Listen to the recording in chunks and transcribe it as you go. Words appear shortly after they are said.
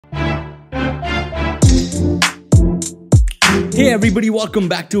Hey everybody, welcome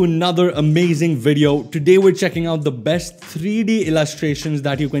back to another amazing video. Today we're checking out the best 3D illustrations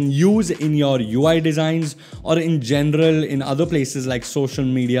that you can use in your UI designs or in general in other places like social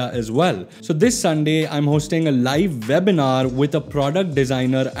media as well. So this Sunday, I'm hosting a live webinar with a product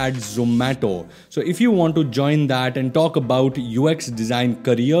designer at Zomato. So if you want to join that and talk about UX design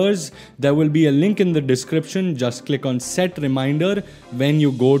careers, there will be a link in the description. Just click on set reminder when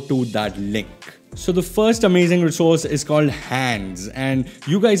you go to that link. So the first amazing resource is called Handz, and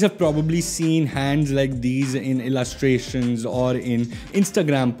you guys have probably seen hands like these in illustrations or in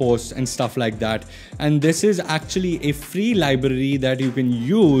Instagram posts and stuff like that. And this is actually a free library that you can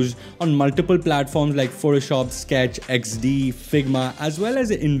use on multiple platforms like Photoshop, Sketch, Xd, Figma, as well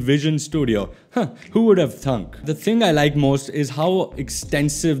as InVision Studio. Who would have thunk? The thing I like most is how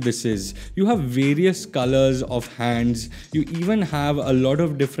extensive this is. You have various colors of hands. You even have a lot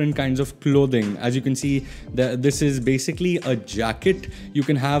of different kinds of clothing. As you can see, this is basically a jacket. You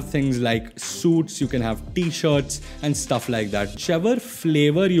can have things like suits, you can have t-shirts and stuff like that. Whichever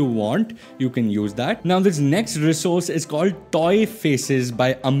flavor you want, you can use that. Now this next resource is called Toy Faces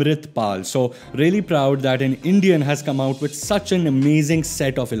by Amrit Pal. So really proud that an Indian has come out with such an amazing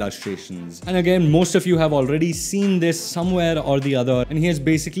set of illustrations. And again, most of you have already seen this somewhere or the other, and he has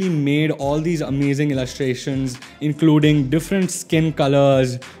basically made all these amazing illustrations including different skin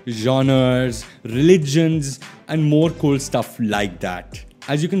colors, genres, religions and more cool stuff like that.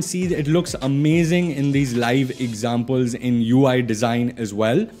 As you can see, it looks amazing in these live examples in UI design as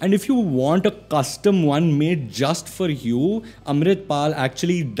well. And if you want a custom one made just for you, Amrit Pal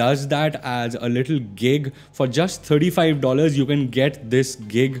actually does that as a little gig. For just $35, you can get this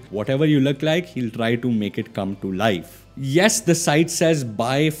gig. Whatever you look like, he'll try to make it come to life. Yes, the site says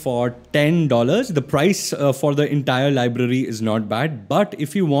buy for $10. The price for the entire library is not bad, but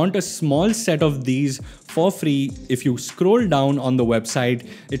if you want a small set of these for free, if you scroll down on the website,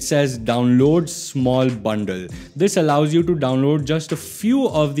 it says download small bundle. This allows you to download just a few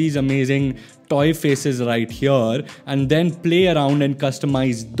of these amazing toy faces right here and then play around and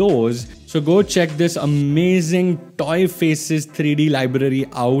customize those. So go check this amazing Toy Faces 3D library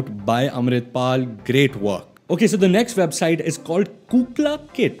out by Amrit Pal. Great work. Okay, so the next website is called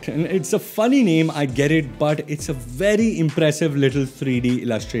Kukla Kit, and it's a funny name, I get it, but it's a very impressive little 3D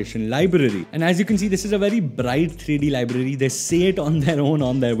illustration library. And as you can see, this is a very bright 3D library. They say it on their own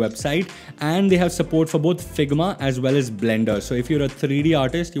on their website, and they have support for both Figma as well as Blender. So if you're a 3D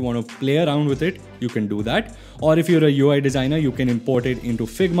artist, you want to play around with it, you can do that. Or if you're a UI designer, you can import it into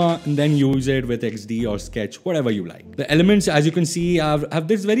Figma and then use it with Xd or Sketch, whatever you like. The elements, as you can see, have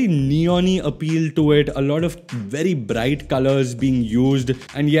this very neon-y appeal to it, a lot of very bright colors being used.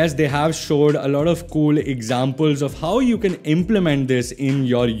 And yes, they have showed a lot of cool examples of how you can implement this in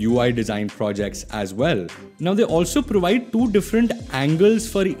your UI design projects as well. Now they also provide two different angles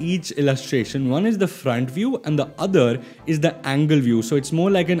for each illustration. One is the front view and the other is the angle view. So it's more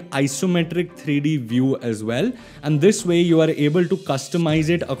like an isometric 3D view as well. And this way you are able to customize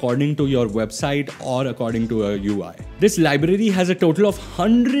it according to your website or according to a UI. This library has a total of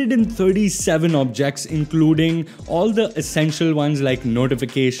 137 objects, including all the essential ones like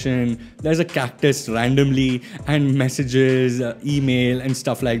notification, there's a cactus randomly, and messages, email and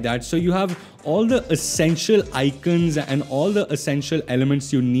stuff like that. So you have all the essential icons and all the essential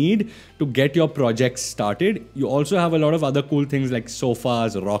elements you need to get your project started. You also have a lot of other cool things like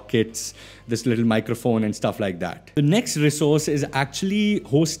sofas, rockets, this little microphone and stuff like that. The next resource is actually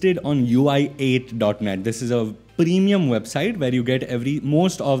hosted on UI8.net. This is a premium website where you get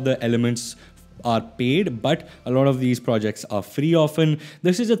most of the elements are paid, but a lot of these projects are free often.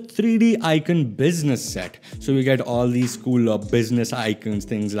 This is a 3D icon business set. So you get all these cool business icons,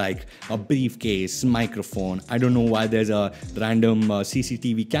 things like a briefcase, microphone. I don't know why there's a random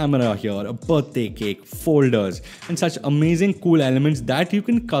CCTV camera here, a birthday cake, folders, and such amazing cool elements that you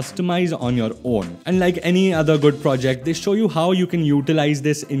can customize on your own. And like any other good project, they show you how you can utilize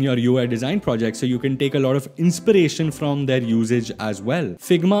this in your UI design project, so you can take a lot of inspiration from their usage as well.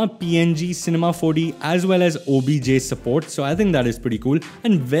 Figma, PNG, Cinema 4D as well as OBJ support, so I think that is pretty cool.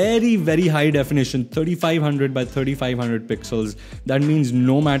 And very high definition, 3500 by 3500 pixels. That means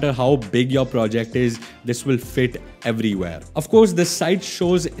no matter how big your project is, this will fit everywhere. Of course, this site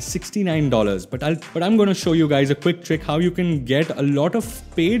shows $69, but I'm going to show you guys a quick trick how you can get a lot of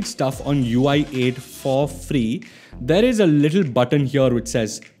paid stuff on UI8 for free. There is a little button here which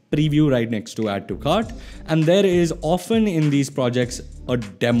says preview right next to add to cart, and there is often in these projects a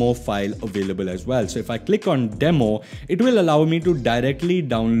demo file available as well. So if I click on demo, it will allow me to directly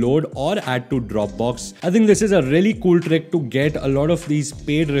download or add to Dropbox. I think this is a really cool trick to get a lot of these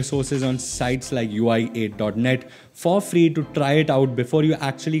paid resources on sites like UI8.net for free to try it out before you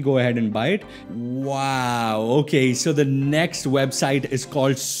actually go ahead and buy it. Wow. Okay, so the next website is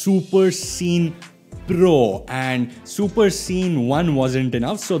called Superscene Pro, and Superscene 1 wasn't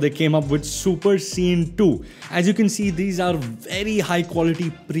enough, so they came up with Superscene 2. As you can see, these are very high quality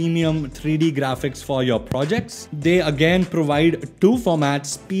premium 3D graphics for your projects. They again provide two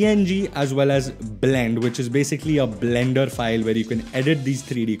formats, PNG as well as Blend, which is basically a Blender file where you can edit these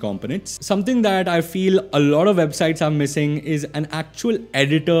 3D components. Something that I feel a lot of websites are missing is an actual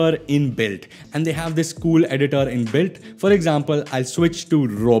editor inbuilt, and they have this cool editor inbuilt. For example, I'll switch to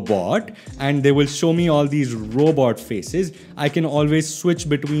robot and they will show me all these robot faces. I can always switch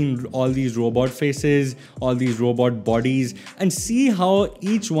between all these robot faces, all these robot bodies, and see how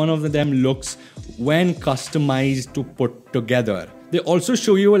each one of them looks when customized to put together. They also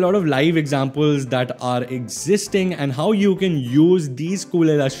show you a lot of live examples that are existing and how you can use these cool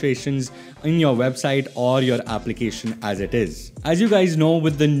illustrations in your website or your application as it is. As you guys know,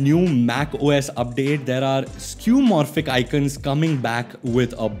 with the new Mac OS update, there are skeuomorphic icons coming back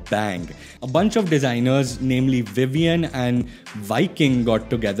with a bang. A bunch of designers, namely Vivian and Viking, got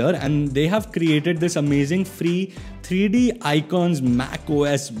together and they have created this amazing free 3D icons Mac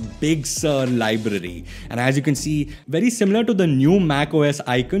OS Big Sur library. And as you can see, very similar to the new Mac OS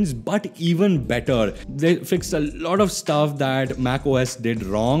icons, but even better. They fixed a lot of stuff that Mac OS did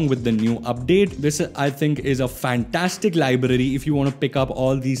wrong with the new update. This, I think, is a fantastic library if you want to pick up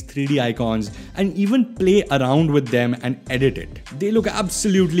all these 3D icons and even play around with them and edit it. They look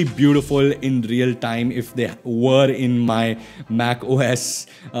absolutely beautiful in real time. If they were in my Mac OS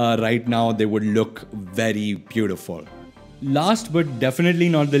right now, they would look very beautiful. Last but definitely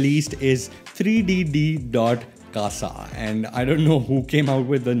not the least is 3dd.casa, and I don't know who came out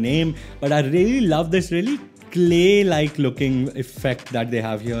with the name, but I really love this really clay-like looking effect that they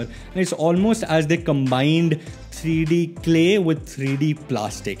have here, and it's almost as they combined 3D clay with 3D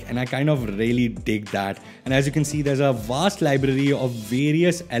plastic, and I kind of really dig that. And as you can see, there's a vast library of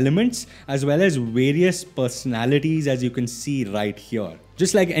various elements as well as various personalities, as you can see right here.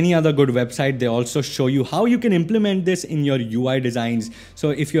 Just like any other good website, they also show you how you can implement this in your UI designs.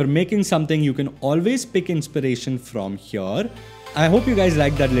 So if you're making something, you can always pick inspiration from here. I hope you guys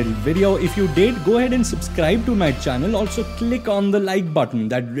liked that little video. If you did, go ahead and subscribe to my channel. Also click on the like button.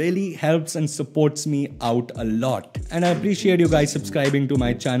 That really helps and supports me out a lot. And I appreciate you guys subscribing to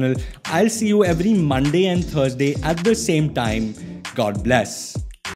my channel. I'll see you every Monday and Thursday at the same time. God bless.